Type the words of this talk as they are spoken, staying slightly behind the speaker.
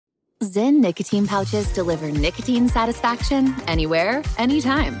Zyn nicotine pouches deliver nicotine satisfaction anywhere,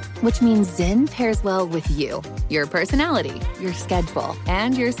 anytime, which means Zyn pairs well with you, your personality, your schedule,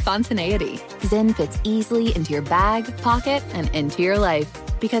 and your spontaneity. Zyn fits easily into your bag, pocket, and into your life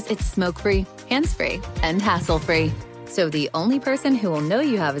because it's smoke-free, hands-free, and hassle-free. So the only person who will know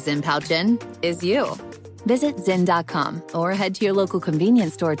you have a Zyn pouch in is you. Visit Zyn.com or head to your local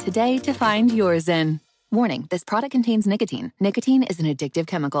convenience store today to find your Zyn. Warning, this product contains nicotine. Nicotine is an addictive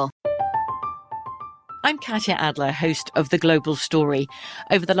chemical. I'm Katya Adler, host of The Global Story.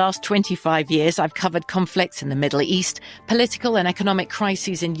 Over the last 25 years, I've covered conflicts in the Middle East, political and economic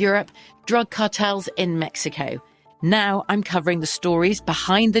crises in Europe, drug cartels in Mexico. Now I'm covering the stories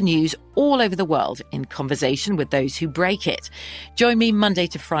behind the news all over the world in conversation with those who break it. Join me Monday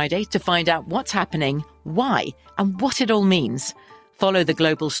to Friday to find out what's happening, why, and what it all means. Follow The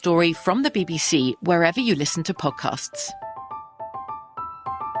Global Story from the BBC wherever you listen to podcasts.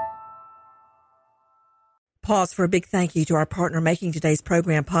 Pause for a big thank you to our partner making today's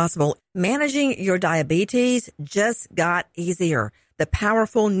program possible. Managing your diabetes just got easier. The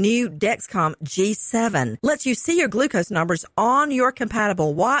powerful new Dexcom G7 lets you see your glucose numbers on your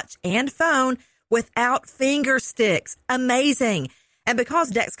compatible watch and phone without finger sticks. Amazing. And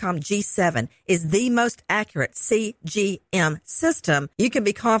because Dexcom G7 is the most accurate CGM system, you can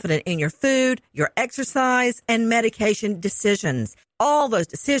be confident in your food, your exercise, and medication decisions. All those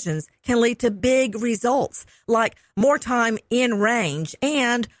decisions can lead to big results, like more time in range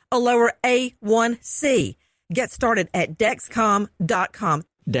and a lower A1C. Get started at Dexcom.com.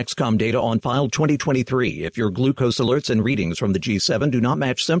 Dexcom data on file 2023. If your glucose alerts and readings from the G7 do not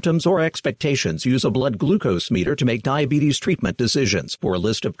match symptoms or expectations, use a blood glucose meter to make diabetes treatment decisions. For a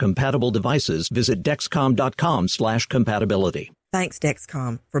list of compatible devices, visit Dexcom.com/compatibility. Thanks,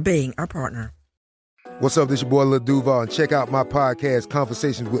 Dexcom, for being our partner. What's up, this your boy Lil Duval, and check out my podcast,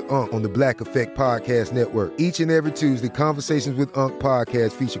 Conversations with Unc, on the Black Effect Podcast Network. Each and every Tuesday, Conversations with Unc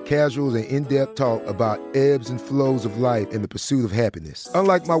podcast feature casual and in-depth talk about ebbs and flows of life and the pursuit of happiness.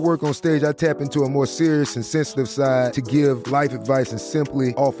 Unlike my work on stage, I tap into a more serious and sensitive side to give life advice and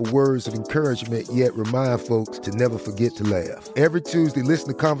simply offer words of encouragement, yet remind folks to never forget to laugh. Every Tuesday, listen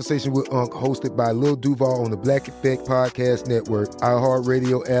to Conversation with Unc, hosted by Lil Duval on the Black Effect Podcast Network,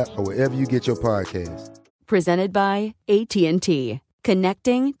 iHeartRadio app, or wherever you get your podcasts. Presented by AT&T.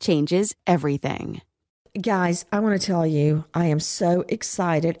 Connecting changes everything. Guys, I want to tell you, I am so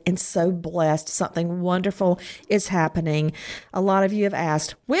excited and so blessed. Something wonderful is happening. A lot of you have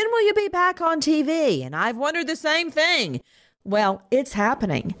asked, when will you be back on TV? And I've wondered the same thing. Well, it's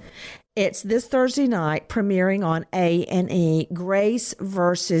happening. It's this Thursday night, premiering on A&E, Grace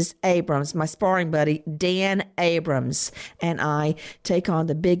versus Abrams. My sparring buddy, Dan Abrams, and I take on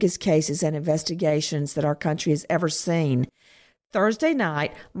the biggest cases and investigations that our country has ever seen. Thursday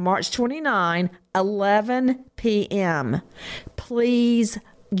night, March 29, 11 p.m. Please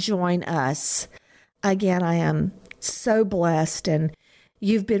join us. Again, I am so blessed, and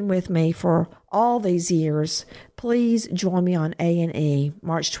you've been with me for all these years. Please join me on A&E,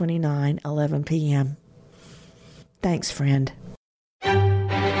 March 29, 11 p.m. Thanks, friend.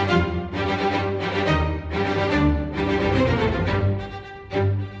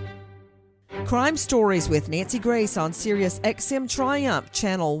 Crime Stories with Nancy Grace on Sirius XM Triumph,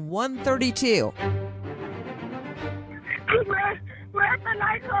 Channel 132. We're at the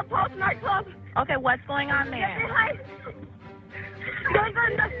nightclub, Pulse nightclub. Okay, what's going on there? There's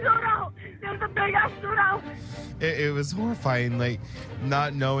a shootout. There's a big-ass shootout. It was horrifying, like,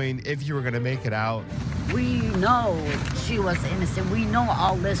 not knowing if you were going to make it out. We know she was innocent. We know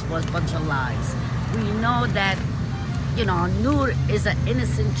all this was a bunch of lies. We know that, Noor is an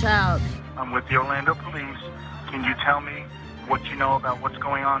innocent child. I'm with the Orlando Police. Can you tell me what you know about what's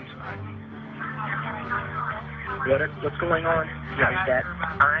going on tonight? What's going on yes. is that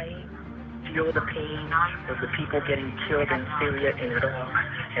I feel the pain of the people getting killed in Syria and Iraq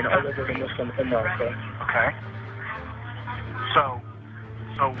and all over the Muslim America. Okay. So,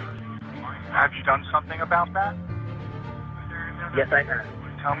 have you done something about that? Yes, I have.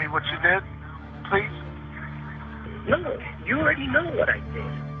 Tell me what you did, please. No, you already know what I did.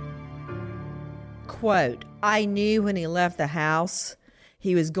 Quote, I knew when he left the house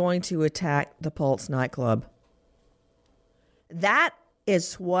he was going to attack the Pulse nightclub. That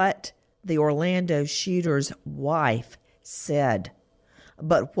is what the Orlando shooter's wife said.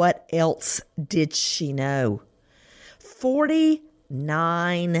 But what else did she know?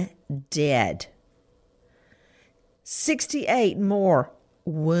 49 dead. 68 more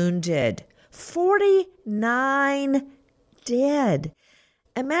wounded. 49 dead.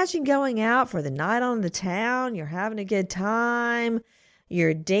 Imagine going out for the night on the town. You're having a good time.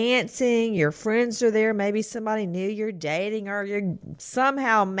 You're dancing, your friends are there, maybe somebody new you're dating, or you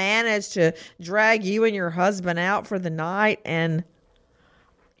somehow managed to drag you and your husband out for the night, and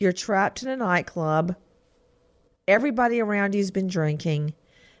you're trapped in a nightclub. Everybody around you's been drinking,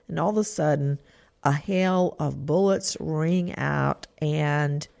 and all of a sudden, a hail of bullets ring out,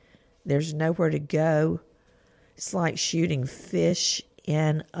 and there's nowhere to go. It's like shooting fish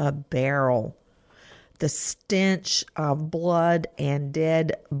in a barrel. The stench of blood and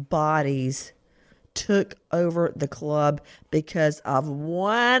dead bodies took over the club because of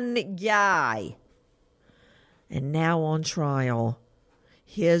one guy. And now on trial,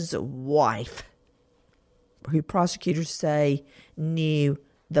 his wife, who prosecutors say knew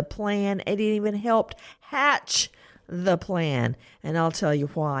the plan and even helped hatch the plan. And I'll tell you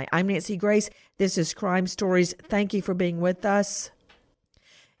why. I'm Nancy Grace. This is Crime Stories. Thank you for being with us.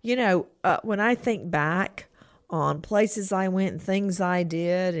 You know, when I think back on places I went and things I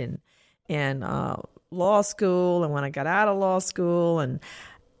did and law school, and when I got out of law school, and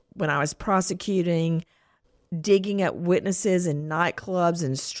when I was prosecuting, digging up witnesses in nightclubs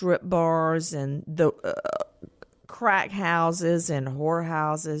and strip bars and the crack houses and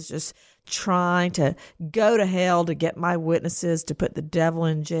whorehouses, just trying to go to hell to get my witnesses to put the devil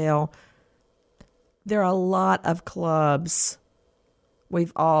in jail. There are a lot of clubs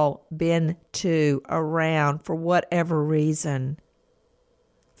we've all been to around for whatever reason.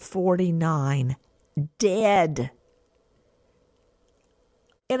 49 dead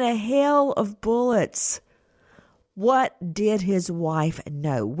in a hail of bullets. What did his wife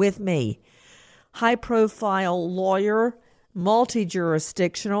know? With me, high-profile lawyer,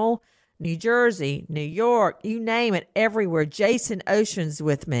 multi-jurisdictional, New Jersey, New York, you name it, everywhere. Jason Ocean's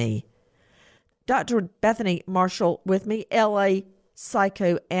with me. Dr. Bethany Marshall with me, L.A.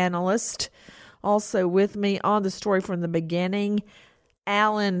 psychoanalyst. Also with me on the story from the beginning,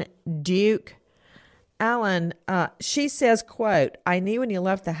 Alan Duke. Alan, she says, quote, "I knew when he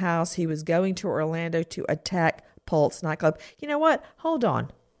left the house he was going to Orlando to attack Pulse nightclub." You know what? Hold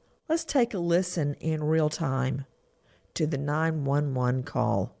on. Let's take a listen in real time to the 911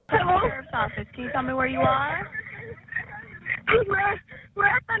 call. Hello? Sheriff's office. Can you tell me where you are? We're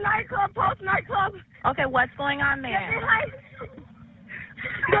at the nightclub, Pulse nightclub. Okay, what's going on there?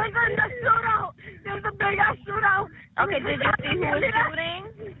 There's a shootout. There's a big ass shootout. Okay, did you see who was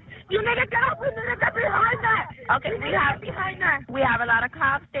shooting? You need to get up. We need to get behind that. Okay, we have a lot of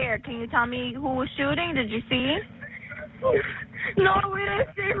cops there. Can you tell me who was shooting? Did you see? No, we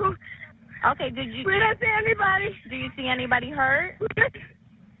didn't see who. Okay, we didn't see anybody. Do you see anybody hurt?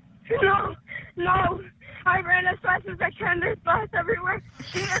 No. I ran as fast as I can. There's blood everywhere.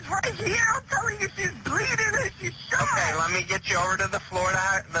 She is right here. I'm telling you, she's bleeding and she's shot. Okay, let me get you over to the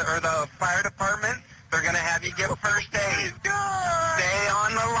the fire department. They're going to have you give first aid. Stay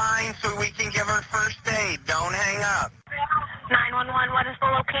on the line so we can give her first aid. Don't hang up. 911, what is the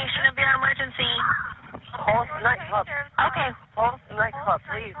location of your emergency? Pulse nightclub. Okay. Pulse nightclub,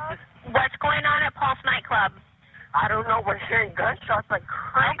 please. What's going on at Pulse nightclub? I don't know. We're hearing gunshots like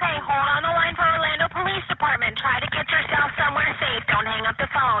crazy. Okay, hold on the line for Orlando Police Department. Try to get yourself somewhere safe. Don't hang up the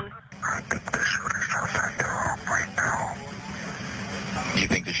phone. I think the shooter's outside the home right now. You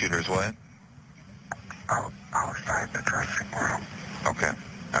think the shooter's what? Outside the dressing room. Okay.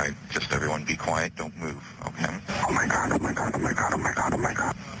 All right, just everyone be quiet. Don't move, okay? Oh my God, oh my God, oh my God, oh my God, oh my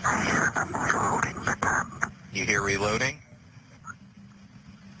God. I hear them reloading the gun. You hear reloading?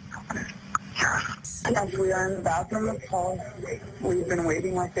 Yes. Yes, we are in the bathroom of Pulse. We've been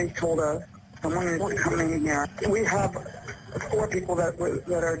waiting like they told us. Someone is coming here. We have 4 people that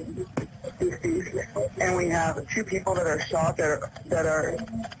are deceased, and we have 2 people that are shot that are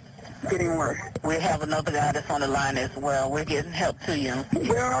getting worse. We have another guy that's on the line as well. We're getting help to you.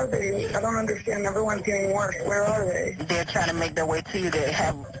 Where are they? I don't understand. Everyone's getting worse. Where are they? They're trying to make their way to you. They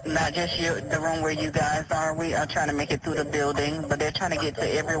have not just the room where you guys are. We are trying to make it through the building, but they're trying to get to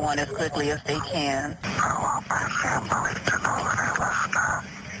everyone as quickly as they can.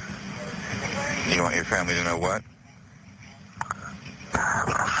 You want your family to know what?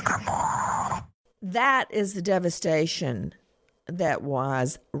 That is the devastation that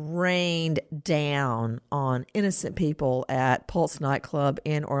was rained down on innocent people at Pulse nightclub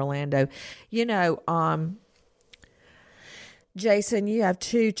in Orlando. You know, Jason, you have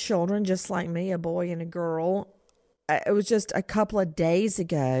 2 children just like me, a boy and a girl. It was just a couple of days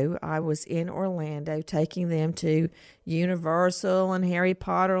ago, I was in Orlando taking them to Universal and Harry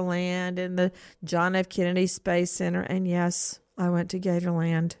Potter Land and the John F. Kennedy Space Center. And yes, I went to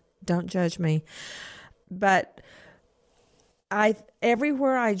Gatorland. Don't judge me. But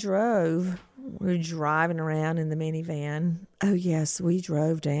everywhere I drove, We were driving around in the minivan. Oh, yes, we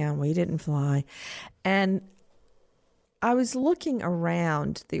drove down. We didn't fly. And I was looking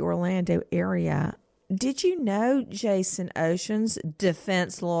around the Orlando area. Did you know, Jason Oceans,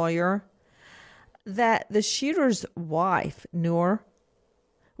 defense lawyer, that the shooter's wife, Noor,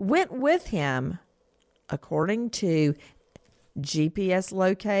 went with him, according to GPS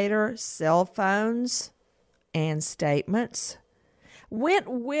locator, cell phones, and statements, went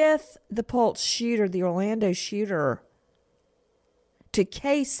with the Pulse shooter, the Orlando shooter, to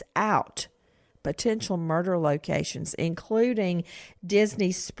case out potential murder locations, including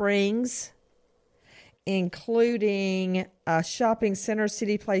Disney Springs, including a shopping center,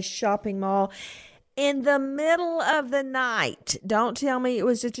 City Place shopping mall, in the middle of the night. Don't tell me it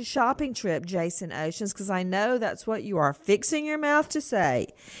was just a shopping trip, Jason Oceans, because I know that's what you are fixing your mouth to say.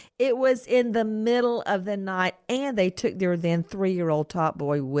 It was in the middle of the night, and they took their then 3-year-old top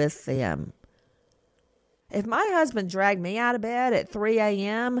boy with them. If my husband dragged me out of bed at 3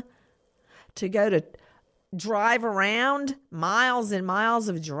 a.m. to go to drive around, miles and miles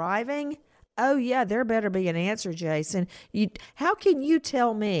of driving, oh, yeah, there better be an answer, Jason. How can you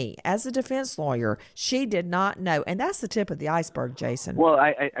tell me, as a defense lawyer, she did not know? And that's the tip of the iceberg, Jason. Well,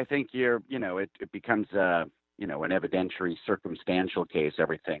 I think it becomes, an evidentiary circumstantial case,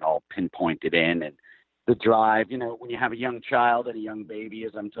 everything all pinpointed in. And the drive, when you have a young child and a young baby,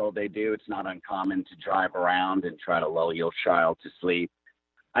 as I'm told they do, it's not uncommon to drive around and try to lull your child to sleep.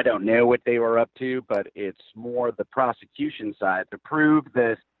 I don't know what they were up to, but it's more the prosecution side to prove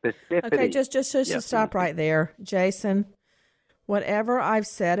the specificity. Okay, just stop right there, Jason. Whatever I've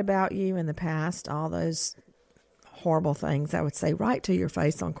said about you in the past, all those horrible things I would say right to your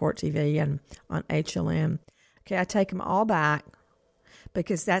face on Court TV and on HLN. Okay, I take them all back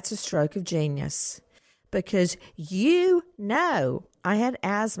because that's a stroke of genius. Because I had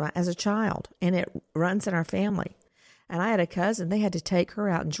asthma as a child, and it runs in our family. And I had a cousin, they had to take her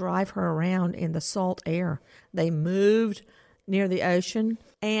out and drive her around in the salt air. They moved near the ocean,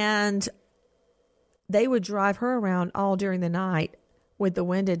 and they would drive her around all during the night with the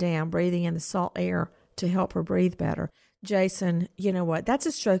window down, breathing in the salt air to help her breathe better. Jason, you know what? That's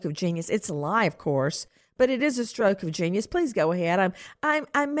a stroke of genius. It's a lie, of course, but it is a stroke of genius. Please go ahead.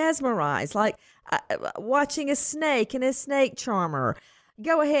 I'm mesmerized, like watching a snake and a snake charmer.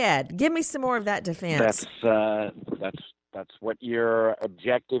 Go ahead. Give me some more of that defense. That's what your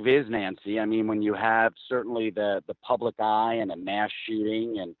objective is, Nancy. I mean, when you have certainly the public eye and a mass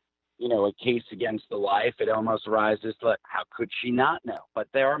shooting and, a case against the life, it almost rises to, how could she not know? But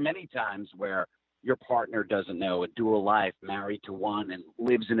there are many times where your partner doesn't know, a dual life, married to one and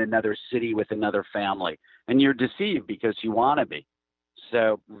lives in another city with another family, and you're deceived because you want to be.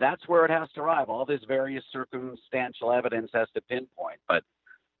 So that's where it has to arrive. All this various circumstantial evidence has to pinpoint. But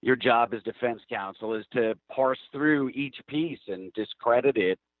your job as defense counsel is to parse through each piece and discredit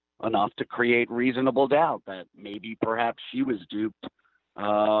it enough to create reasonable doubt that maybe perhaps she was duped,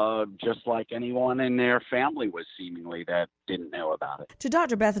 just like anyone in their family was seemingly that didn't know about it. To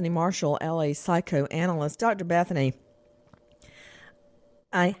Dr. Bethany Marshall, LA psychoanalyst. Dr. Bethany,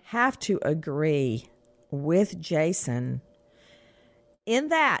 I have to agree with Jason in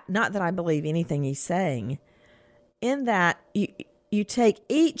that, not that I believe anything he's saying, in that you take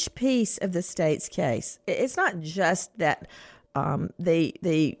each piece of the state's case. It's not just that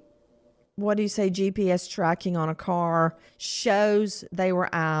the what do you say, GPS tracking on a car shows they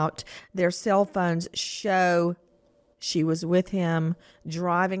were out. Their cell phones show she was with him,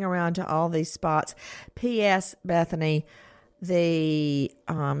 driving around to all these spots. P.S., Bethany, the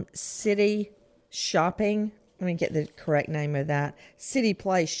city shopping, let me get the correct name of that, City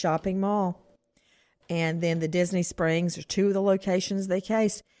Place shopping mall, and then the Disney Springs are two of the locations they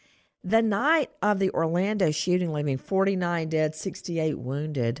cased. The night of the Orlando shooting, leaving 49 dead, 68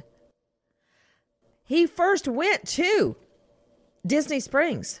 wounded, he first went to Disney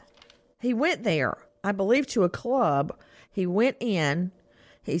Springs. He went there, I believe, to a club. He went in.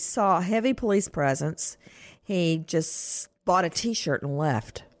 He saw a heavy police presence. He just bought a T-shirt and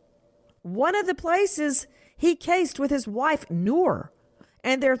left. One of the places he cased with his wife, Noor,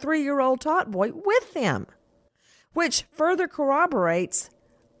 and their 3-year-old tot boy with them, which further corroborates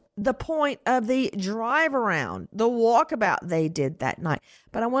the point of the drive around, the walkabout they did that night.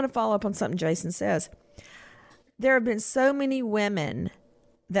 But I want to follow up on something Jason says. There have been so many women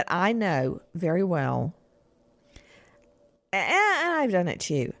that I know very well, and I've done it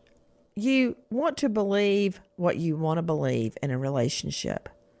too. You want to believe what you want to believe in a relationship.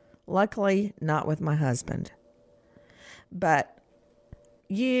 Luckily, not with my husband. But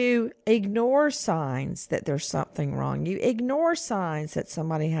you ignore signs that there's something wrong. You ignore signs that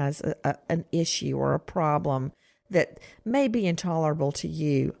somebody has an issue or a problem that may be intolerable to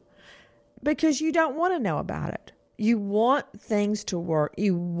you because you don't want to know about it. You want things to work.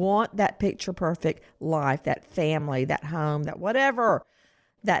 You want that picture perfect life, that family, that home, that whatever.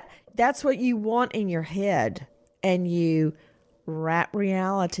 That's what you want in your head, and you wrap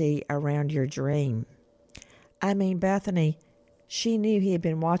reality around your dream. I mean, Bethany, she knew he had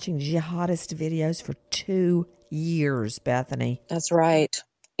been watching jihadist videos for 2 years, Bethany. That's right.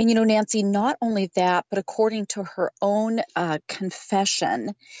 And, you know, Nancy, not only that, but according to her own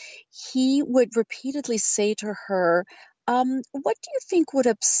confession, he would repeatedly say to her, what do you think would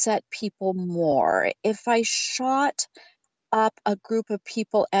upset people more if I shot up a group of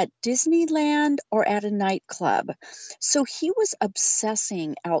people at Disneyland or at a nightclub? So he was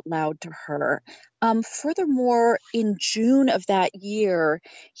obsessing out loud to her. Furthermore, in June of that year,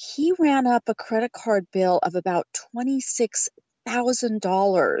 he ran up a credit card bill of about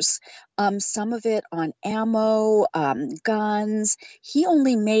 $26,000, some of it on ammo, guns. He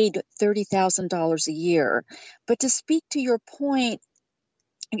only made $30,000 a year. But to speak to your point,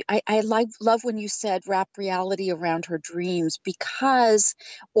 I love when you said wrap reality around her dreams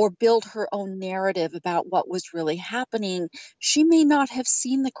or build her own narrative about what was really happening. She may not have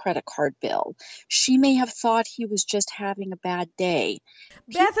seen the credit card bill. She may have thought he was just having a bad day.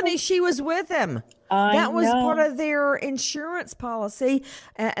 Bethany, she was with him. That was part of their insurance policy.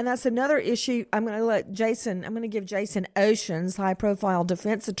 And that's another issue. I'm going to give Jason Oceans, high-profile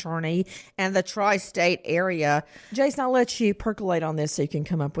defense attorney and the tri-state area. Jason, I'll let you percolate on this so you can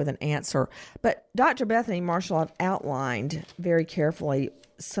come up with an answer. But Dr. Bethany Marshall outlined very carefully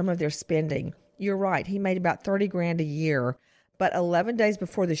some of their spending. You're right. He made about $30,000 a year, but 11 days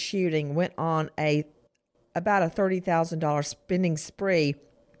before the shooting went on about a $30,000 spending spree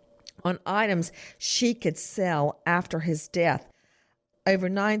on items she could sell after his death. Over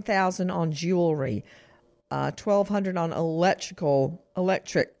 $9,000 on jewelry, $1,200 on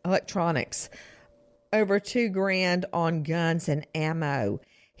electronics, over $2,000 on guns and ammo.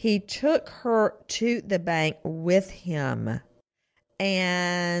 He took her to the bank with him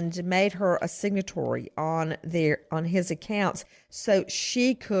and made her a signatory on his accounts so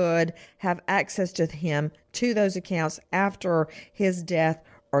she could have access to those accounts after his death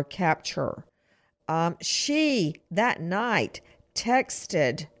or capture. She, that night,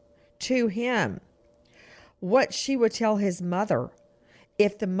 texted to him what she would tell his mother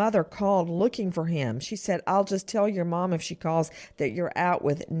if the mother called looking for him. She said, I'll just tell your mom if she calls that you're out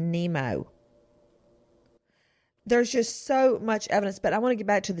with Nemo. There's just so much evidence, but I want to get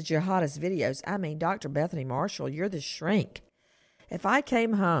back to the jihadist videos. I mean, Dr. Bethany Marshall, you're the shrink. If I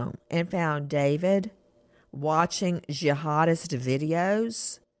came home and found David watching jihadist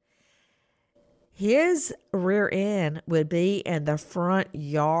videos, his rear end would be in the front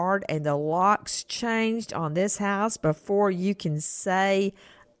yard and the locks changed on this house before you can say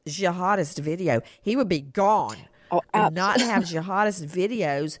jihadist video. He would be gone and not have jihadist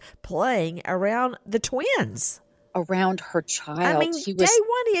videos playing around the twins. Around her child. I mean, day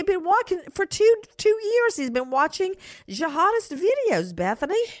one, he had been walking for two years. He's been watching jihadist videos,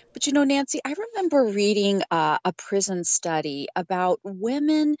 Bethany. But you know, Nancy, I remember reading a prison study about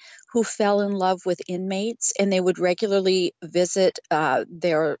women who fell in love with inmates, and they would regularly visit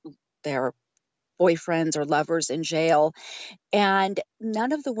their boyfriends or lovers in jail. And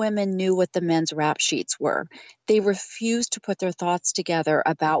none of the women knew what the men's rap sheets were. They refused to put their thoughts together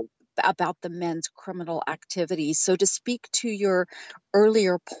about the men's criminal activities. So to speak to your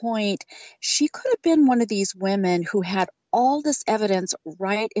earlier point, she could have been one of these women who had all this evidence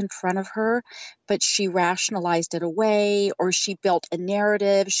right in front of her, but she rationalized it away, or she built a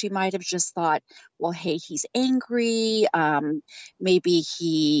narrative. She might have just thought, well, hey, he's angry. Maybe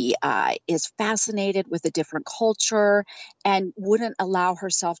he is fascinated with a different culture, and wouldn't allow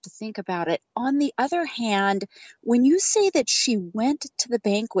herself to think about it. On the other hand, when you say that she went to the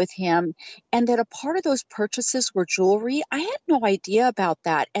bank with him and that a part of those purchases were jewelry, I had no idea about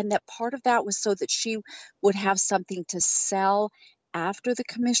that. And that part of that was so that she would have something to sell after the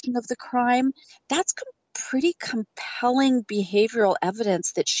commission of the crime. That's pretty compelling behavioral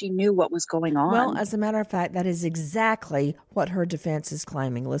evidence that she knew what was going on. Well, as a matter of fact, that is exactly what her defense is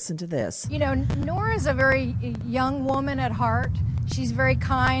claiming. Listen to this. You know, Nora is a very young woman at heart. She's very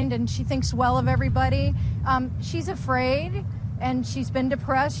kind and she thinks well of everybody. She's afraid and she's been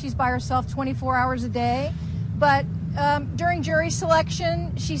depressed. She's by herself 24 hours a day. But during jury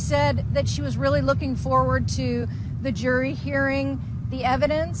selection, she said that she was really looking forward to the jury hearing the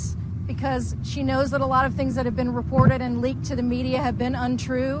evidence because she knows that a lot of things that have been reported and leaked to the media have been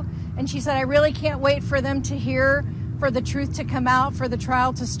untrue. And she said, I really can't wait for them to hear, for the truth to come out, for the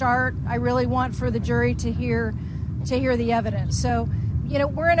trial to start. I really want for the jury to hear the evidence. So,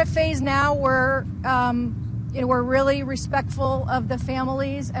 we're in a phase now where, we're really respectful of the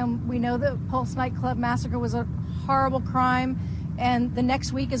families, and we know the Pulse nightclub massacre was a horrible crime, and the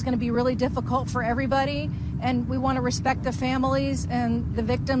next week is going to be really difficult for everybody, and we want to respect the families and the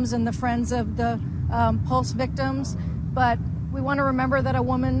victims and the friends of the Pulse victims, but we want to remember that a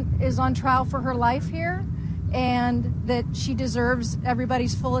woman is on trial for her life here, and that she deserves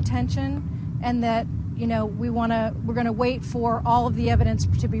everybody's full attention, and that we're going to wait for all of the evidence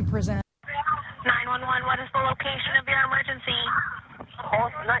to be presented. 911, what is the location of your emergency?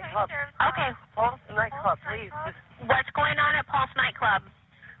 Pulse nightclub. Okay. Pulse nightclub, please. What's going on at Pulse nightclub?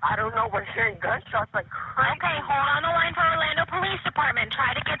 I don't know. We're hearing gunshots like crazy. Okay, hold on the line for Orlando Police Department.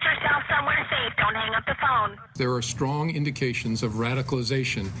 Try to get yourself somewhere safe. Don't hang up the phone. There are strong indications of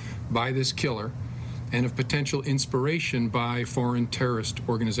radicalization by this killer and of potential inspiration by foreign terrorist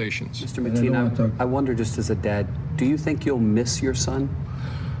organizations. Mr. Mattina, I wonder, just as a dad, do you think you'll miss your son?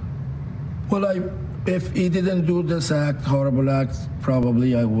 Well, if he didn't do this horrible act,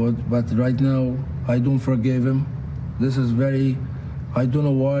 probably I would. But right now, I don't forgive him. This is I don't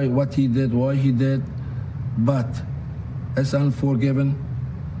know why he did, but it's unforgiven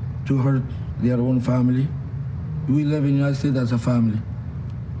to hurt their own family. We live in the United States as a family,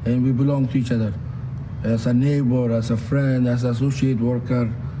 and we belong to each other, as a neighbor, as a friend, as an associate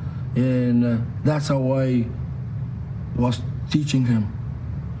worker, and that's how I was teaching him.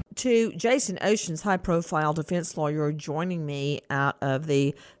 To Jason Ocean's high-profile defense lawyer joining me out of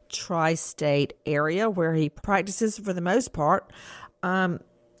the tri-state area where he practices for the most part.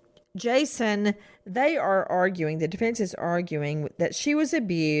 Jason, the defense is arguing that she was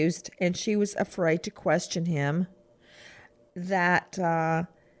abused and she was afraid to question him, that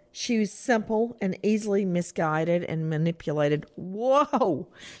she was simple and easily misguided and manipulated. Whoa!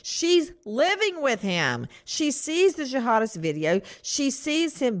 She's living with him. She sees the jihadist video. She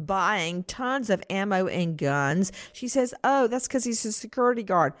sees him buying tons of ammo and guns. She says, oh, that's because he's a security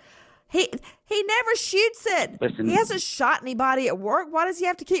guard. He never shoots it. Listen, he hasn't shot anybody at work. Why does he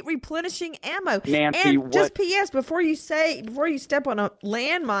have to keep replenishing ammo? Nancy, and just P.S. before you step on a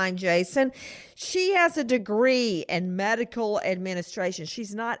landmine, Jason, she has a degree in medical administration.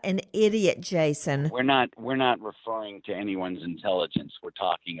 She's not an idiot, Jason. We're not referring to anyone's intelligence. We're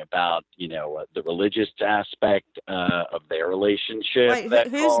talking about the religious aspect of their relationship. Wait,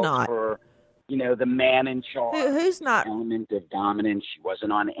 who's not? The man in charge. Who's not? Element of dominance. She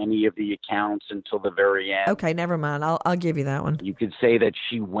wasn't on any of the accounts until the very end. Okay, never mind. I'll give you that one. You could say that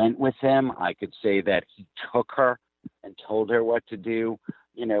she went with him. I could say that he took her and told her what to do.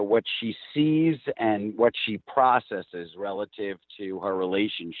 What she sees and what she processes relative to her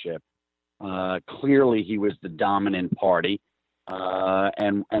relationship. Clearly, he was the dominant party.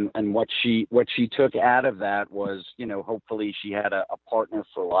 And what she took out of that was, hopefully she had a partner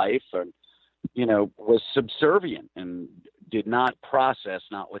for life, and was subservient and did not process,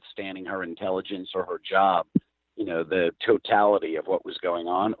 notwithstanding her intelligence or her job, the totality of what was going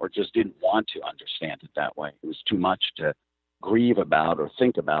on, or just didn't want to understand it that way. It was too much to grieve about or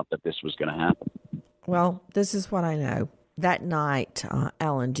think about that this was going to happen. Well, this is what I know. That night,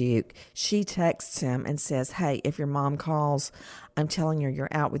 Ellen Duke, she texts him and says, hey, if your mom calls, I'm telling her you're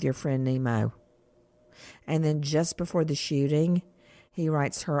out with your friend Nemo. And then just before the shooting, he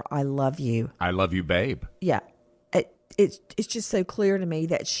writes her, I love you. I love you, babe. Yeah. It's just so clear to me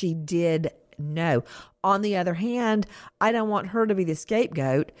that she did know. On the other hand, I don't want her to be the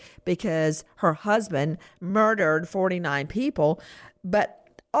scapegoat because her husband murdered 49 people. But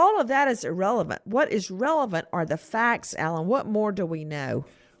all of that is irrelevant. What is relevant are the facts, Alan. What more do we know?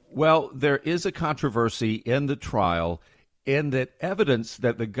 Well, there is a controversy in the trial in that evidence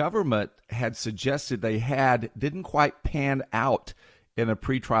that the government had suggested they had didn't quite pan out in a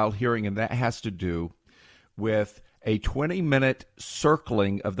pretrial hearing, and that has to do with a 20-minute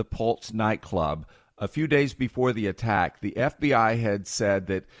circling of the Pulse nightclub. A few days before the attack, the FBI had said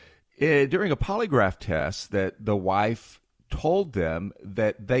that during a polygraph test that the wife told them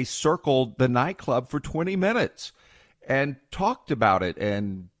that they circled the nightclub for 20 minutes and talked about it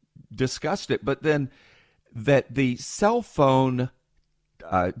and discussed it, but then that the cell phone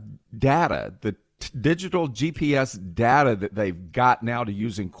data, the digital GPS data that they've got now to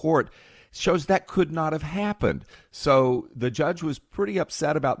use in court shows that could not have happened. So the judge was pretty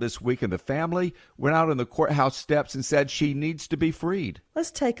upset about this week, and the family went out on the courthouse steps and said she needs to be freed. Let's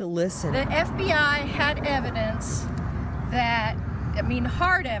take a listen. The FBI had evidence that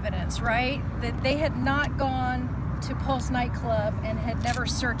hard evidence, right? That they had not gone to Pulse nightclub and had never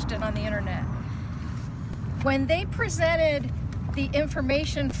searched it on the internet. When they presented the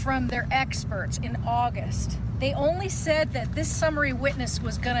information from their experts in August, they only said that this summary witness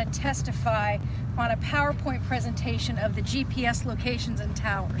was going to testify on a PowerPoint presentation of the GPS locations and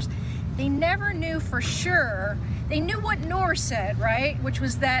towers. They never knew for sure. They knew what Noor said, right? Which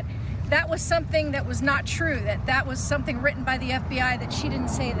was that was something that was not true, that was something written by the FBI, that she didn't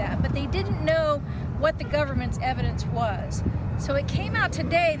say that. But they didn't know what the government's evidence was. So it came out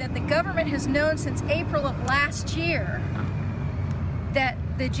today that the government has known since April of last year that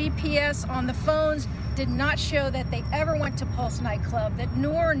the GPS on the phones did not show that they ever went to Pulse nightclub, that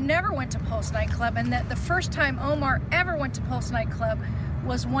Noor never went to Pulse nightclub, and that the first time Omar ever went to Pulse nightclub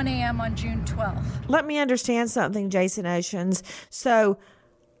was 1 a.m. on June 12th. Let me understand something, Jason Oceans. So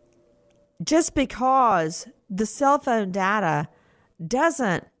just because the cell phone data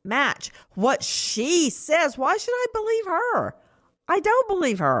doesn't match what she says, why should I believe her? I don't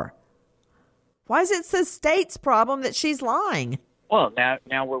believe her. Why is it the state's problem that she's lying? Well,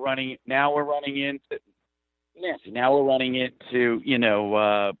 now we're running into Nancy. Now we're running into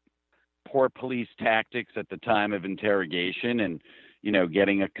poor police tactics at the time of interrogation, and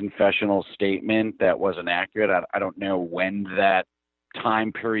getting a confessional statement that wasn't accurate. I don't know when that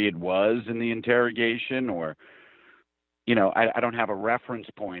time period was in the interrogation, or I don't have a reference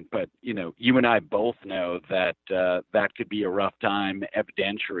point, but you and I both know that that could be a rough time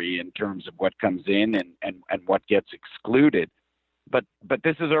evidentiary in terms of what comes in and what gets excluded. But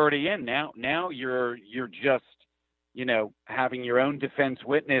this is already in now. Now you're just having your own defense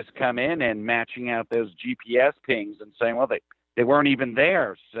witness come in and matching out those GPS pings and saying, well, they weren't even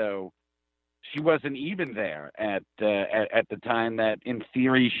there, so she wasn't even there at the time that in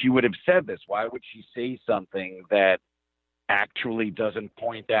theory she would have said this. Why would she say something that actually doesn't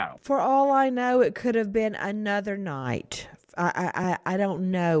point out? For all I know, it could have been another night. I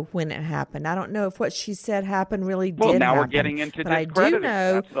don't know when it happened. I don't know if what she said happened really did happen. Well, now we're getting into discrediting. I do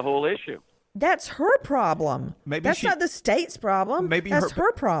know that's the whole issue. That's her problem. That's not the state's problem. That's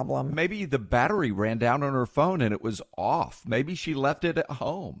her problem. Maybe the battery ran down on her phone and it was off. Maybe she left it at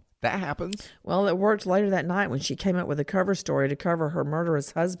home. That happens. Well, it worked later that night when she came up with a cover story to cover her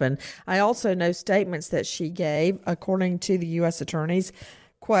murderous husband. I also know statements that she gave, according to the U.S. attorneys.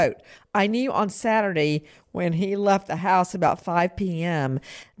 Quote, I knew on Saturday when he left the house about 5 p.m.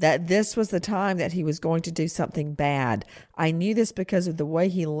 that this was the time that he was going to do something bad. I knew this because of the way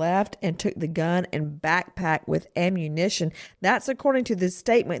he left and took the gun and backpack with ammunition. That's according to the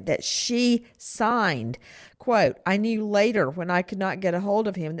statement that she signed. Quote, I knew later when I could not get a hold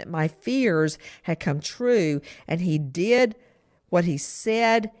of him that my fears had come true and he did what he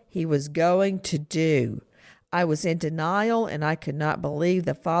said he was going to do. I was in denial and I could not believe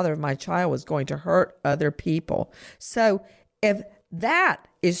the father of my child was going to hurt other people. So if that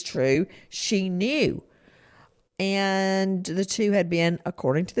is true, she knew. And the two had been,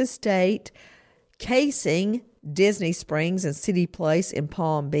 according to the state, casing Disney Springs and City Place in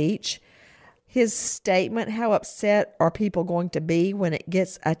Palm Beach. His statement, how upset are people going to be when it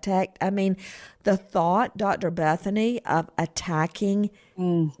gets attacked? I mean, the thought, Dr. Bethany, of attacking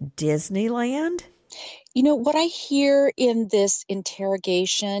Disneyland? What I hear in this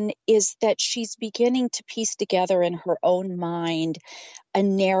interrogation is that she's beginning to piece together in her own mind a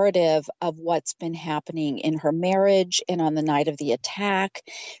narrative of what's been happening in her marriage and on the night of the attack.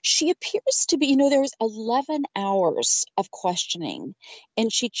 She appears to be, there was 11 hours of questioning,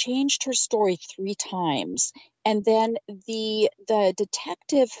 and she changed her story 3 times. And then the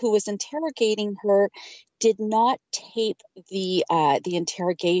detective who was interrogating her did not tape the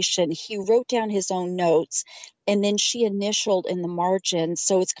interrogation. He wrote down his own notes, and then she initialed in the margin.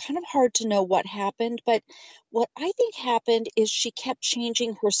 So it's kind of hard to know what happened. But what I think happened is she kept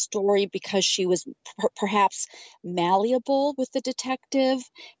changing her story because she was perhaps malleable with the detective,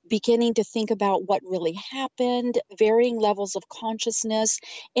 beginning to think about what really happened, varying levels of consciousness.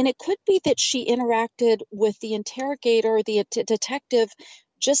 And it could be that she interacted with the interrogator, the detective,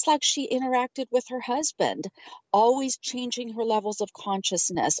 just like she interacted with her husband, always changing her levels of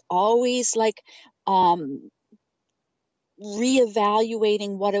consciousness, always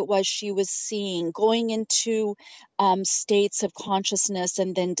reevaluating what it was she was seeing, going into states of consciousness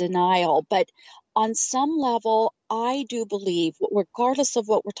and then denial. But on some level, I do believe, regardless of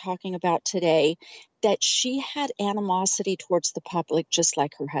what we're talking about today, that she had animosity towards the public just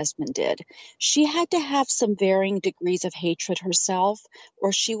like her husband did. She had to have some varying degrees of hatred herself,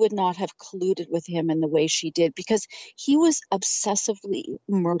 or she would not have colluded with him in the way she did, because he was obsessively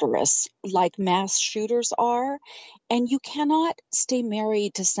murderous, like mass shooters are. And you cannot stay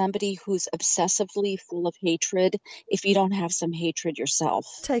married to somebody who's obsessively full of hatred if you don't have some hatred yourself.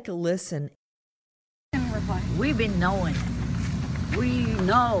 Take a listen. We've been knowing it. We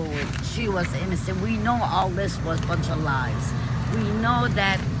know she was innocent. We know all this was a bunch of lies. We know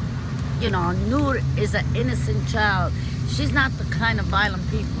that, Noor is an innocent child. She's not the kind of violent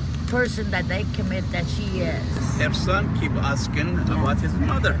person that they commit that she is. Her son keep asking about his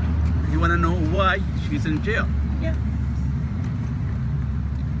mother. You want to know why she's in jail? Yeah.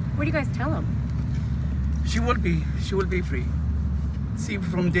 What do you guys tell him? She will be free. See,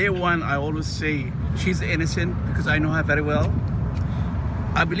 from day one, I always say she's innocent because I know her very well.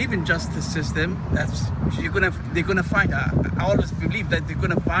 I believe in justice system. They're gonna find her. I always believe that they're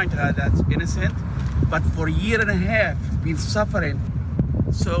gonna find her that's innocent. But for a year and a half, been suffering.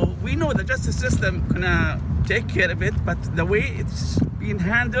 So we know the justice system gonna take care of it. But the way it's being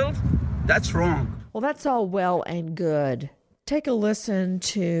handled, that's wrong. Well, that's all well and good. Take a listen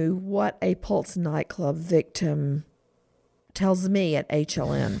to what a Pulse nightclub victim tells me at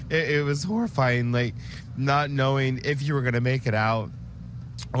HLN. It was horrifying, like not knowing if you were going to make it out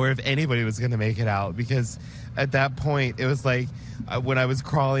or if anybody was going to make it out, because at that point it was like when I was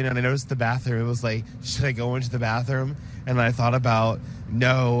crawling and I noticed the bathroom, it was like, should I go into the bathroom? And I thought about,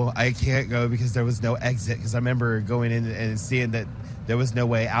 no, I can't go because there was no exit, because I remember going in and seeing that there was no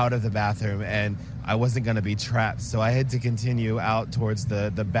way out of the bathroom and I wasn't going to be trapped. So I had to continue out towards the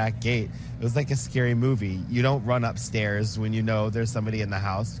back gate. It was like a scary movie. You don't run upstairs when you know there's somebody in the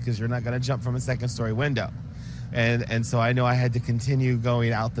house, because you're not going to jump from a second-story window. And so I know I had to continue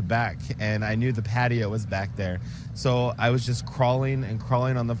going out the back, and I knew the patio was back there. So I was just crawling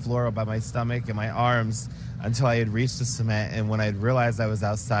on the floor by my stomach and my arms until I had reached the cement. And when I realized I was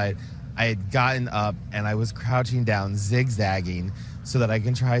outside, I had gotten up and I was crouching down, zigzagging, so that I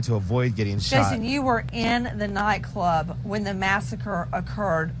can try to avoid getting shot. Jason, you were in the nightclub when the massacre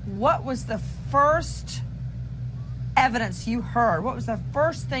occurred. What was the first evidence you heard? What was the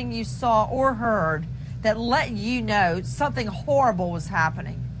first thing you saw or heard that let you know something horrible was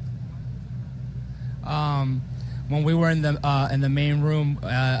happening? When we were in the main room,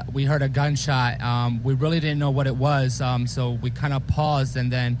 we heard a gunshot. We really didn't know what it was, so we kind of paused,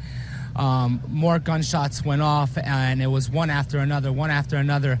 and then more gunshots went off, and it was one after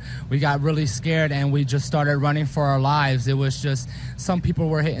another. We got really scared, and we just started running for our lives. It was just, some people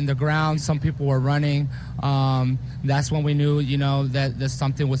were hitting the ground, some people were running. That's when we knew, that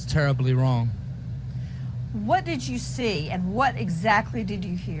something was terribly wrong. What did you see, and what exactly did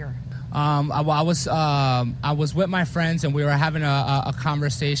you hear? I was with my friends, and we were having a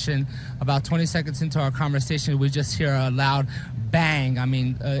conversation. About 20 seconds into our conversation, we just hear a loud bang. I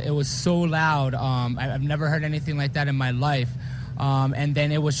mean, it was so loud. I've never heard anything like that in my life. And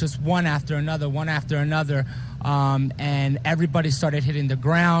then it was just one after another. And everybody started hitting the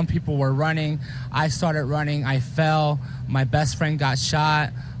ground. People were running. I started running. I fell. My best friend got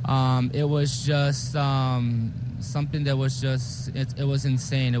shot. It was just something that was just, it was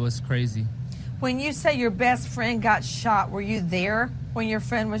insane. It was crazy. When you say your best friend got shot, were you there when your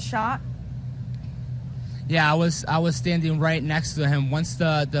friend was shot? Yeah, I was standing right next to him. Once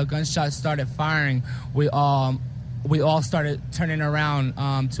the gunshot started firing, we all started turning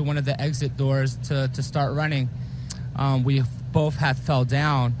around to one of the exit doors to start running. We both had fell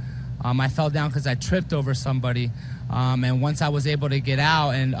down. I fell down because I tripped over somebody. And once I was able to get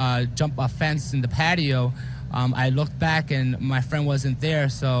out and jump a fence in the patio, I looked back and my friend wasn't there.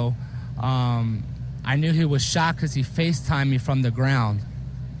 So I knew he was shot because he FaceTimed me from the ground.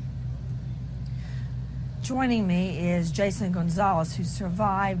 Joining me is Jason Gonzalez, who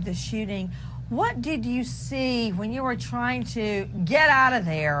survived the shooting. What did you see when you were trying to get out of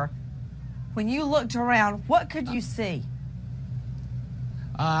there? When you looked around, what could you see?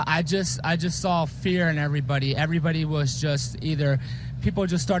 I just saw fear in everybody. Everybody was just either, people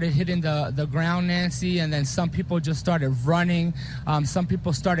just started hitting the ground, Nancy, and then some people just started running. Some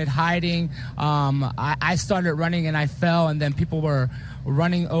people started hiding. I started running and I fell, and then people were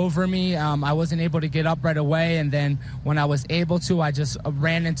running over me. I wasn't able to get up right away, and then when I was able to, I just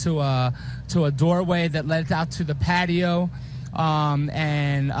ran into a doorway that led out to the patio.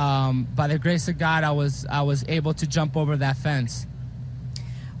 And by the grace of God, I was able to jump over that fence.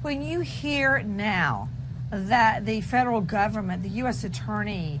 When you hear now that the federal government, the U.S.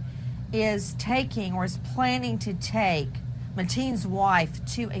 attorney, is taking or is planning to take Mateen's wife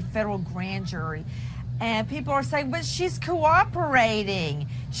to a federal grand jury. And people are saying, but she's cooperating.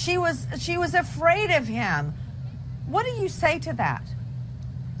 She was afraid of him. What do you say to that?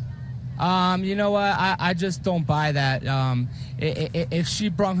 You know what? I just don't buy that. If she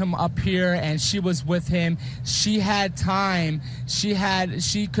brought him up here and she was with him, she had time. She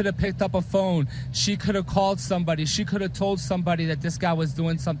could have picked up a phone. She could have called somebody. She could have told somebody that this guy was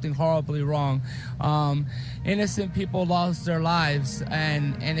doing something horribly wrong. Innocent people lost their lives,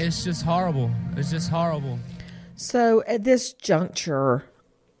 and it's just horrible. It's just horrible. So at this juncture,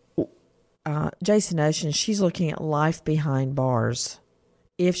 Jason Ocean, she's looking at life behind bars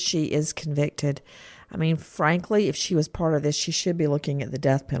if she is convicted. I mean, frankly, if she was part of this, she should be looking at the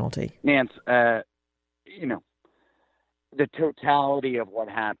death penalty. Nance, the totality of what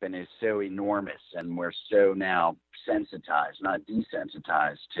happened is so enormous, and we're so now sensitized, not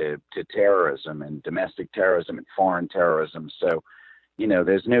desensitized, to terrorism and domestic terrorism and foreign terrorism. So,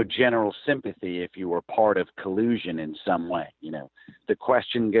 there's no general sympathy if you were part of collusion in some way. The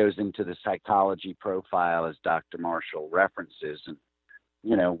question goes into the psychology profile, as Dr. Marshall references, and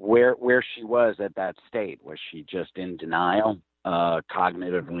where she was at that state. Was she just in denial,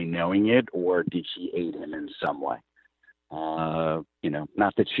 cognitively knowing it, or did she aid him in some way?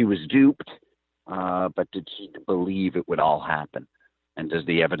 Not that she was duped, but did she believe it would all happen? And does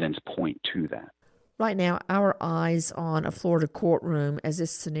the evidence point to that? Right now, our eyes on a Florida courtroom as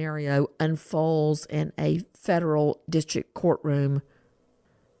this scenario unfolds in a federal district courtroom.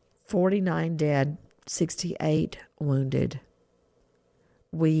 49 dead, 68 wounded.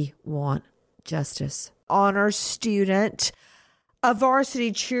 We want justice. Honor student, a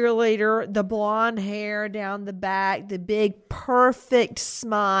varsity cheerleader, the blonde hair down the back, the big perfect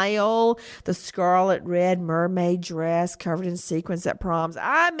smile, the scarlet red mermaid dress covered in sequins at proms.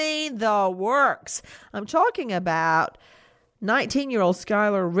 I mean the works. I'm talking about 19-year-old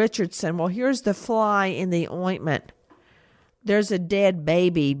Skylar Richardson. Well, here's the fly in the ointment. There's a dead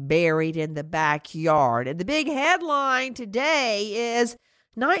baby buried in the backyard. And the big headline today is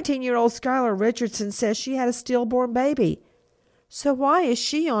 19-year-old Skylar Richardson says she had a stillborn baby. So why is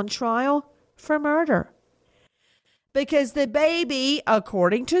she on trial for murder? Because the baby,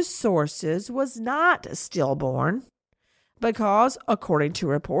 according to sources, was not stillborn. Because, according to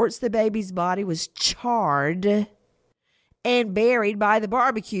reports, the baby's body was charred and buried by the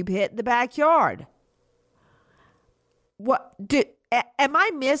barbecue pit in the backyard. Am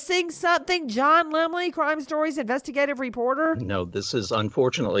I missing something? John Lemley, Crime Stories investigative reporter? No, this is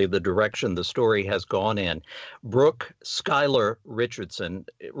unfortunately the direction the story has gone in. Brooke Skylar Richardson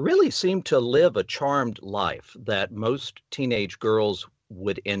really seemed to live a charmed life that most teenage girls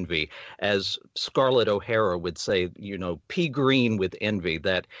would envy. As Scarlett O'Hara would say, pea green with envy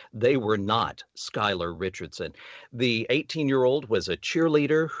that they were not Skylar Richardson. The 18-year-old was a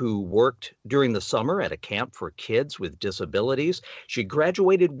cheerleader who worked during the summer at a camp for kids with disabilities. She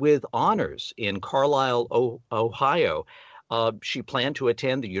graduated with honors in Carlisle, Ohio. She planned to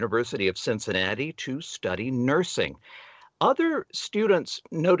attend the University of Cincinnati to study nursing. Other students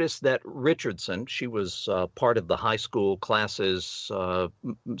noticed that Richardson, she was part of the high school classes,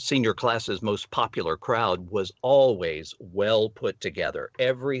 senior classes' most popular crowd, was always well put together.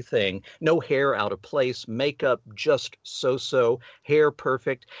 Everything, no hair out of place, makeup just so-so, hair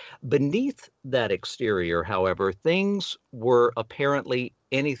perfect. Beneath that exterior, however, things were apparently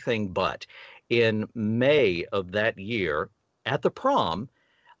anything but. In May of that year, at the prom,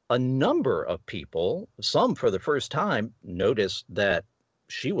 a number of people, some for the first time, noticed that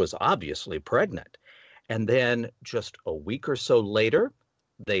she was obviously pregnant. And then just a week or so later,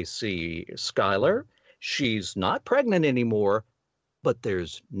 they see Skylar. She's not pregnant anymore, but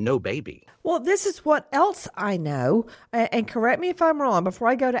there's no baby. Well, this is what else I know, and correct me if I'm wrong, before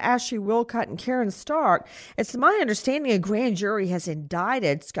I go to Ashley Wilcott and Karen Stark, it's my understanding a grand jury has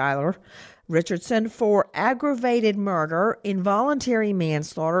indicted Skylar Richardson for aggravated murder, involuntary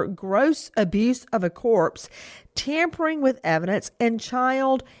manslaughter, gross abuse of a corpse, tampering with evidence, and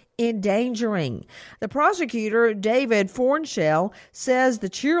child endangering. The prosecutor, David Fornshell, says the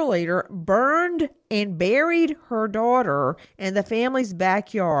cheerleader burned and buried her daughter in the family's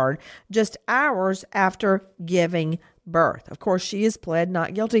backyard just hours after giving birth. Of course, she is pled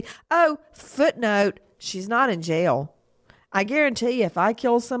not guilty. Oh, footnote, she's not in jail. I guarantee you, if I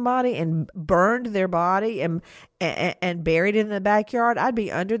killed somebody and burned their body and buried it in the backyard, I'd be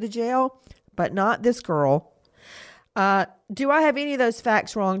under the jail, but not this girl. Do I have any of those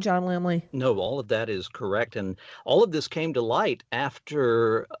facts wrong, John Lemley? No, all of that is correct. And all of this came to light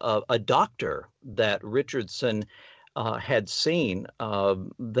after a doctor that Richardson had seen,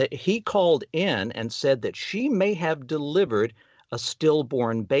 that he called in and said that she may have delivered a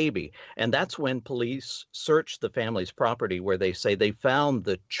stillborn baby. And that's when police searched the family's property, where they say they found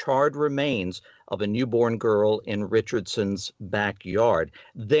the charred remains of a newborn girl in Richardson's backyard,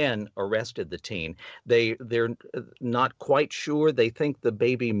 then arrested the teen. They're not quite sure. They think the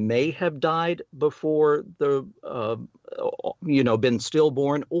baby may have died before the, been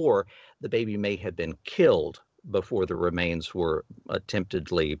stillborn, or the baby may have been killed before the remains were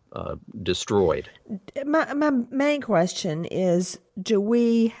attemptedly destroyed. My main question is, do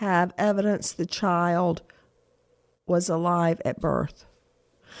we have evidence the child was alive at birth?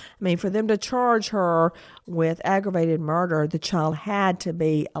 I mean, for them to charge her with aggravated murder, the child had to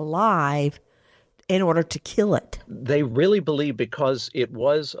be alive in order to kill it. They really believe, because it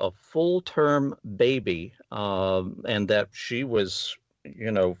was a full-term baby, and that she was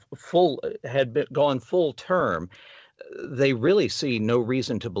gone full term, they really see no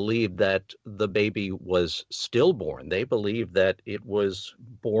reason to believe that the baby was stillborn. They believe that it was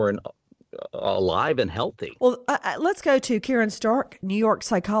born alive and healthy. Well, let's go to Karen Stark, New York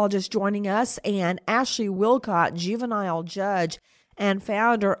psychologist, joining us, and Ashley Wilcott, juvenile judge and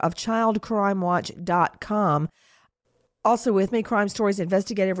founder of ChildCrimeWatch.com. Also with me, Crime Stories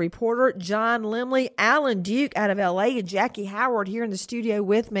investigative reporter John Limley, Alan Duke out of L.A., and Jackie Howard here in the studio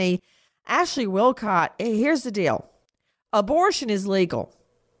with me. Ashley Wilcott, here's the deal. Abortion is legal.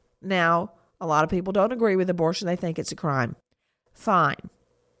 Now, a lot of people don't agree with abortion. They think it's a crime. Fine.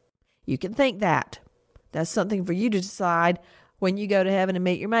 You can think that. That's something for you to decide when you go to heaven and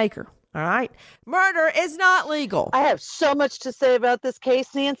meet your maker. All right. Murder is not legal. I have so much to say about this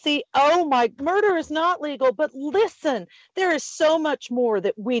case, Nancy. Oh my, murder is not legal. But listen, there is so much more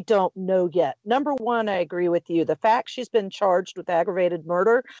that we don't know yet. Number one, I agree with you. The fact she's been charged with aggravated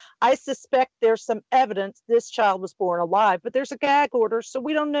murder, I suspect there's some evidence this child was born alive, but there's a gag order, so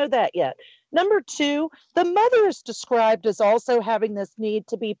we don't know that yet. Number two, the mother is described as also having this need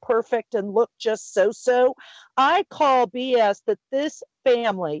to be perfect and look just so-so. I call BS that this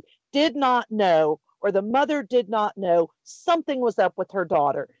family did not know, or the mother did not know, something was up with her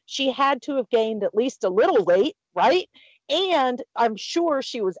daughter. She had to have gained at least a little weight, right? And I'm sure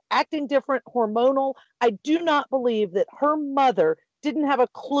she was acting different, hormonal. I do not believe that her mother didn't have a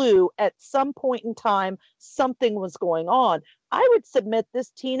clue at some point in time something was going on. I would submit this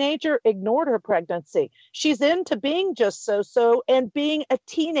teenager ignored her pregnancy. She's into being just so-so and being a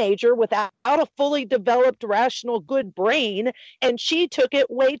teenager without a fully developed, rational, good brain, and she took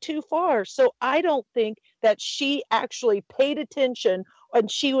it way too far. So I don't think that she actually paid attention, and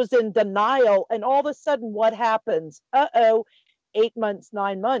she was in denial, and all of a sudden what happens? 8 months,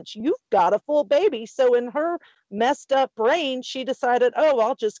 9 months, you've got a full baby. So in her messed up brain, she decided,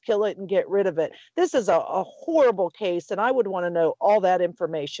 I'll just kill it and get rid of it. This is a horrible case, and I would want to know all that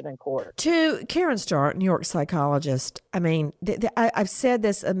information in court. To Karen Stark, New York psychologist, I mean, I've said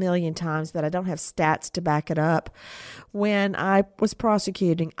this a million times, but I don't have stats to back it up. When I was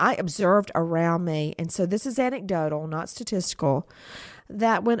prosecuting, I observed around me, and so this is anecdotal, not statistical,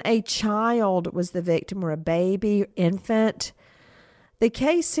 that when a child was the victim, or a baby, infant, the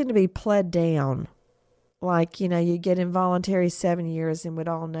case seemed to be pled down. Like, you get involuntary 7 years, and we'd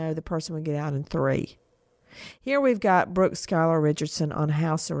all know the person would get out in 3. Here we've got Brooke Schuyler Richardson on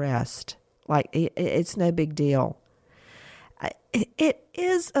house arrest. Like, it's no big deal. It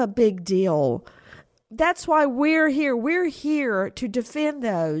is a big deal. That's why we're here. We're here to defend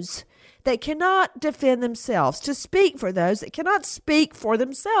those that cannot defend themselves, to speak for those that cannot speak for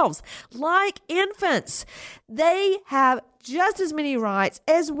themselves. Like infants, they have just as many rights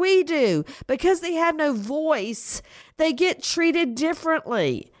as we do. Because they have no voice, they get treated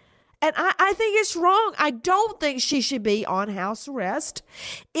differently. And I think it's wrong. I don't think she should be on house arrest.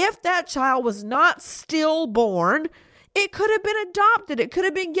 If that child was not stillborn, it could have been adopted. It could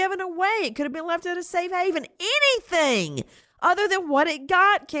have been given away. It could have been left at a safe haven. Anything other than what it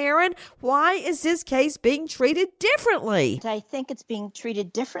got, Karen. Why is this case being treated differently? I think it's being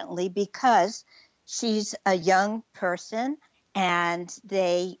treated differently because she's a young person, and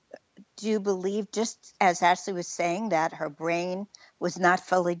they do believe, just as Ashley was saying, that her brain was not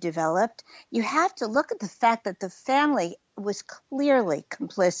fully developed. You have to look at the fact that the family was clearly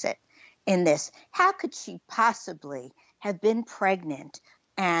complicit in this. How could she possibly have been pregnant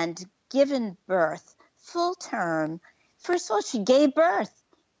and given birth full term? First of all, she gave birth.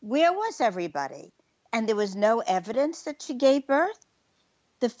 Where was everybody? And there was no evidence that she gave birth.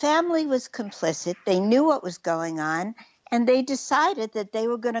 The family was complicit. They knew what was going on, and they decided that they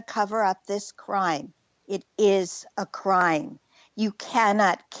were going to cover up this crime. It is a crime. You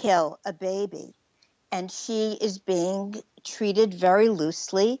cannot kill a baby. and she is being treated very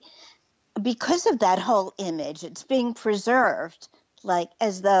loosely because of that whole image. It's being preserved, like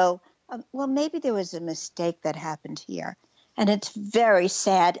as though, well, maybe there was a mistake that happened here. And it's very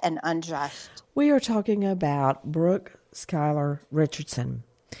sad and unjust. We are talking about Brooke Skylar Richardson.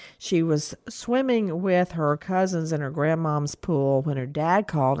 She was swimming with her cousins in her grandmom's pool when her dad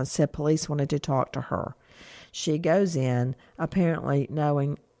called and said police wanted to talk to her. She goes in, apparently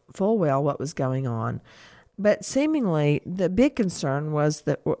knowing full well what was going on. But seemingly the big concern was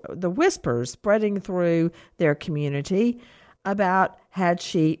the whispers spreading through their community about had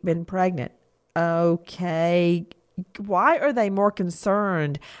she been pregnant. Okay, why are they more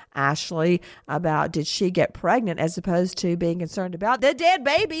concerned, Ashley, about did she get pregnant as opposed to being concerned about the dead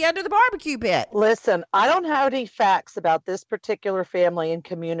baby under the barbecue pit? Listen, I don't have any facts about this particular family and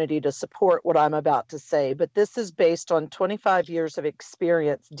community to support what I'm about to say, but this is based on 25 years of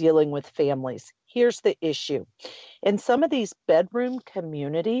experience dealing with families. Here's the issue. In some of these bedroom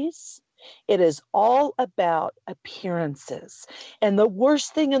communities, it is all about appearances. And the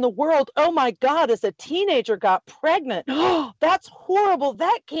worst thing in the world, oh my God, is a teenager got pregnant. Oh, that's horrible.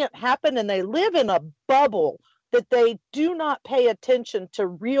 That can't happen. And they live in a bubble that they do not pay attention to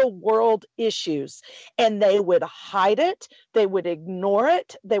real world issues. And they would hide it. They would ignore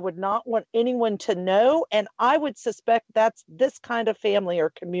it. They would not want anyone to know. And I would suspect that's this kind of family or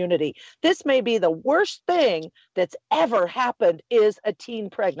community. This may be the worst thing that's ever happened is a teen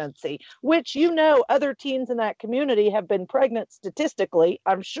pregnancy, which, you know, other teens in that community have been pregnant statistically,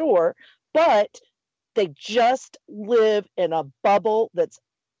 I'm sure, but they just live in a bubble that's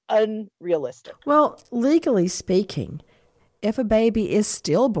unrealistic. Well, legally speaking, if a baby is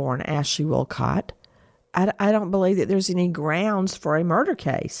stillborn, Ashley Wilcott, I don't believe that there's any grounds for a murder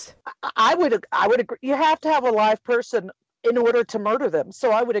case. I would agree. You have to have a live person in order to murder them.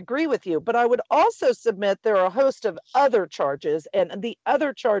 So I would agree with you. But I would also submit there are a host of other charges. And the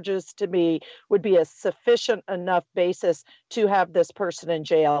other charges to me would be a sufficient enough basis to have this person in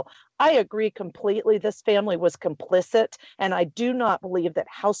jail. I agree completely. This family was complicit. And I do not believe that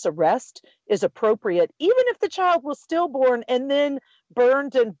house arrest is appropriate, even if the child was stillborn and then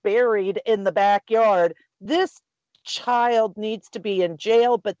burned and buried in the backyard. This child needs to be in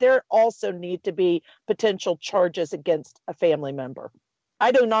jail, but there also need to be potential charges against a family member.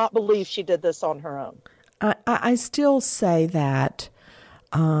 I do not believe she did this on her own. I still say that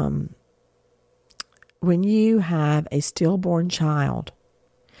when you have a stillborn child,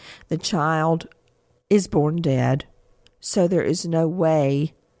 the child is born dead, so there is no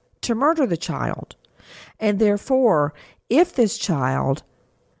way to murder the child. And therefore, if this child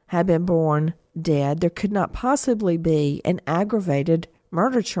had been born dead, there could not possibly be an aggravated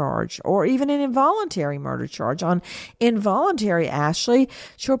murder charge or even an involuntary murder charge. On involuntary, Ashley,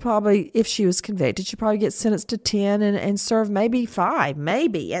 she'll probably, if she was convicted, she'll probably get sentenced to 10 and serve maybe 5,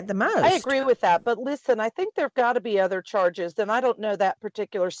 maybe at the most. I agree with that. But listen, I think there've got to be other charges, and I don't know that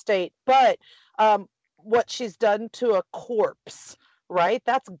particular state, but what she's done to a corpse, right?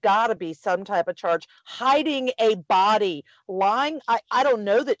 That's got to be some type of charge. Hiding a body, lying. I don't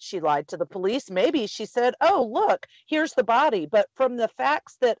know that she lied to the police. Maybe she said, oh, look, here's the body. But from the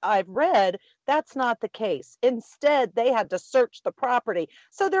facts that I've read, that's not the case. Instead, they had to search the property.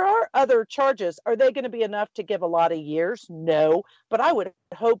 So there are other charges. Are they going to be enough to give a lot of years? No. But I would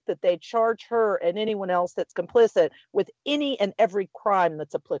hope that they charge her and anyone else that's complicit with any and every crime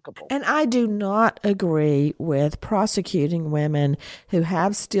that's applicable. And I do not agree with prosecuting women who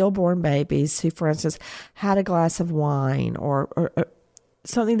have stillborn babies who, for instance, had a glass of wine or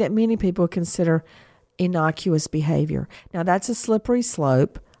something that many people consider innocuous behavior. Now, that's a slippery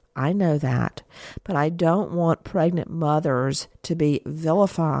slope. I know that, but I don't want pregnant mothers to be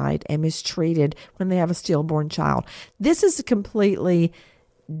vilified and mistreated when they have a stillborn child. This is a completely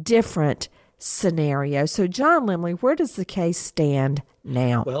different scenario. So, John Lemley, where does the case stand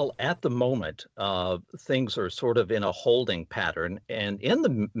now? Well, at the moment, things are sort of in a holding pattern. And in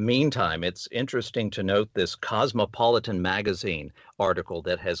the meantime, it's interesting to note this Cosmopolitan magazine article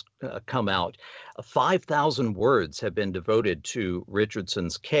that has come out. 5,000 words have been devoted to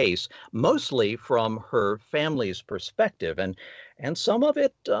Richardson's case, mostly from her family's perspective. And some of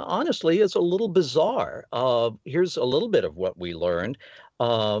it, honestly, is a little bizarre. Here's a little bit of what we learned.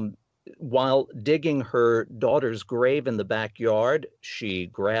 While digging her daughter's grave in the backyard, she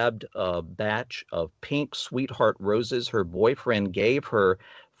grabbed a batch of pink sweetheart roses her boyfriend gave her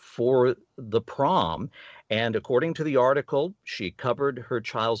for the prom. And according to the article, she covered her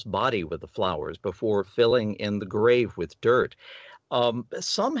child's body with the flowers before filling in the grave with dirt.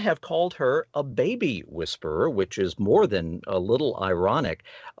 Some have called her a baby whisperer, which is more than a little ironic.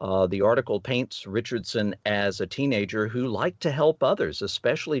 The article paints Richardson as a teenager who liked to help others,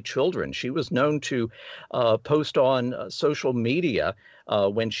 especially children. She was known to post on social media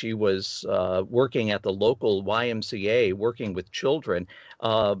when she was working at the local YMCA, working with children,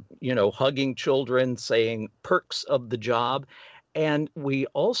 hugging children, saying perks of the job. And we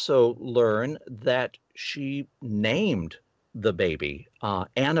also learn that she named the baby.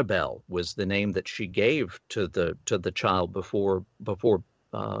 Annabelle was the name that she gave to the child before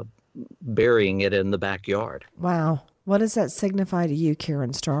burying it in the backyard. Wow. What does that signify to you,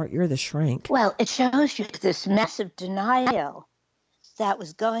 Karen Stark? You're the shrink. Well, it shows you this massive denial that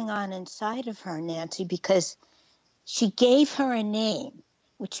was going on inside of her, Nancy, because she gave her a name,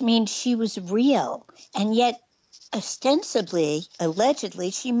 which means she was real, and yet ostensibly,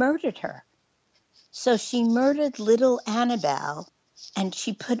 allegedly, she murdered her. So she murdered little Annabelle, and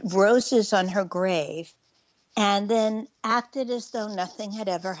she put roses on her grave, and then acted as though nothing had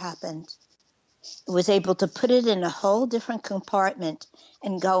ever happened. Was able to put it in a whole different compartment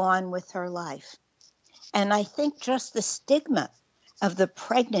and go on with her life. And I think just the stigma of the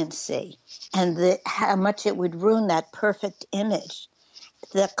pregnancy and how much it would ruin that perfect image,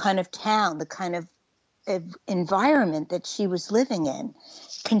 the kind of town, the kind of environment that she was living in,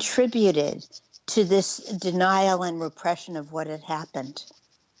 contributed to this denial and repression of what had happened.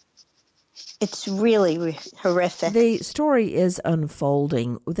 It's really horrific. The story is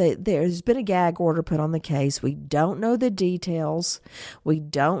unfolding. There's been a gag order put on the case. We don't know the details. We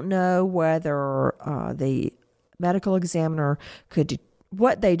don't know whether the medical examiner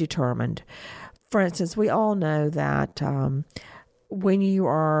what they determined. For instance, we all know that when you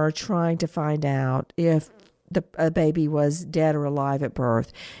are trying to find out if a baby was dead or alive at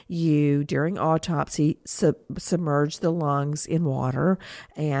birth, you, during autopsy, submerge the lungs in water,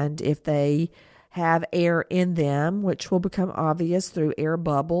 and if they have air in them, which will become obvious through air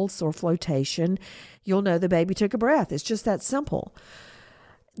bubbles or flotation, you'll know the baby took a breath. It's just that simple.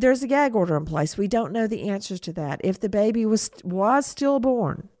 There's a gag order in place. We don't know the answers to that. If the baby was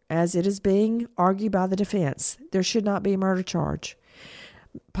stillborn, as it is being argued by the defense, there should not be a murder charge.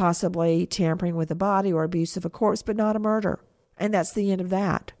 Possibly tampering with the body or abuse of a corpse, but not a murder. And that's the end of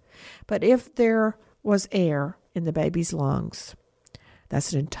that. But if there was air in the baby's lungs,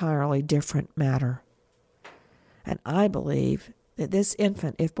 that's an entirely different matter. And I believe that this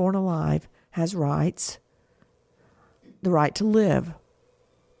infant, if born alive, has rights, the right to live,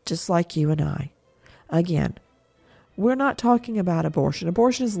 just like you and I. Again, we're not talking about abortion.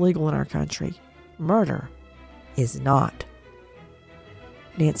 Abortion is legal in our country. Murder is not.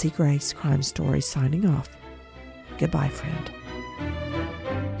 Nancy Grace, Crime Story, signing off. Goodbye, friend.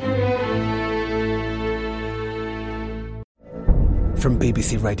 From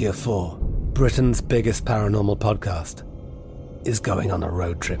BBC Radio 4, Britain's biggest paranormal podcast is going on a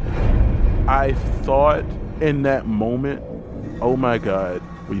road trip. I thought in that moment, oh my God,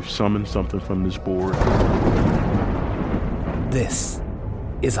 we've summoned something from this board. This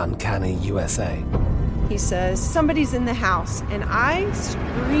is Uncanny USA. He says, somebody's in the house, and I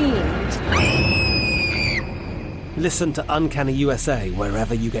screamed. Listen to Uncanny USA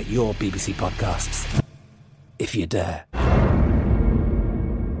wherever you get your BBC podcasts, if you dare.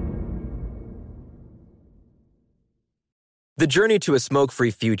 The journey to a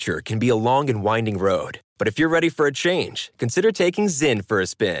smoke-free future can be a long and winding road, but if you're ready for a change, consider taking Zyn for a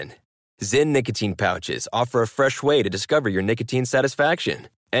spin. Zyn nicotine pouches offer a fresh way to discover your nicotine satisfaction.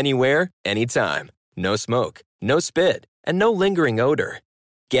 Anywhere, anytime. No smoke, no spit, and no lingering odor.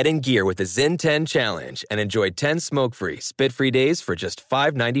 Get in gear with the Zyn 10 Challenge and enjoy 10 smoke-free, spit-free days for just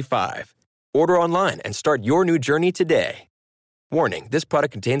 $5.95. Order online and start your new journey today. Warning, this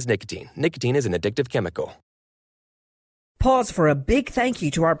product contains nicotine. Nicotine is an addictive chemical. Pause for a big thank you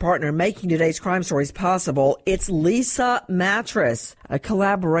to our partner making today's crime stories possible. It's Leesa Mattress, a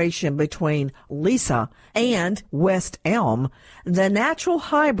collaboration between Leesa and West Elm. The natural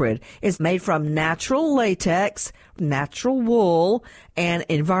hybrid is made from natural latex, natural wool, and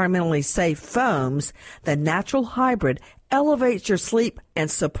environmentally safe foams. The natural hybrid elevates your sleep and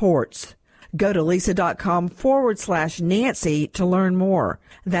supports. Go to Leesa.com/Nancy to learn more.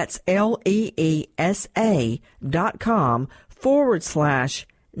 That's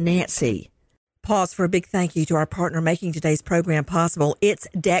LEESA.com/Nancy. Pause for a big thank you to our partner making today's program possible. It's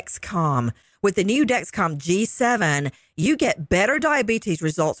Dexcom. With the new Dexcom G7, you get better diabetes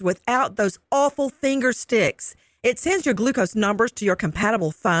results without those awful finger sticks. It sends your glucose numbers to your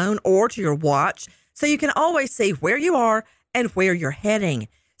compatible phone or to your watch, so you can always see where you are and where you're heading.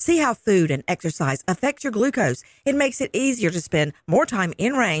 See how food and exercise affect your glucose. It makes it easier to spend more time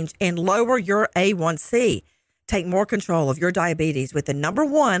in range and lower your A1C. Take more control of your diabetes with the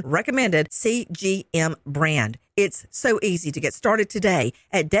 #1 recommended CGM brand. It's so easy to get started today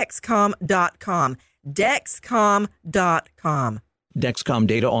at Dexcom.com. Dexcom.com. Dexcom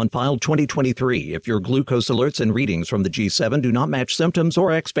data on file 2023. If your glucose alerts and readings from the G7 do not match symptoms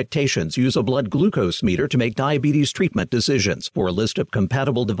or expectations, use a blood glucose meter to make diabetes treatment decisions. For a list of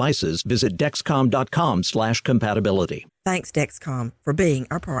compatible devices, visit Dexcom.com/compatibility. Thanks, Dexcom, for being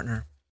our partner.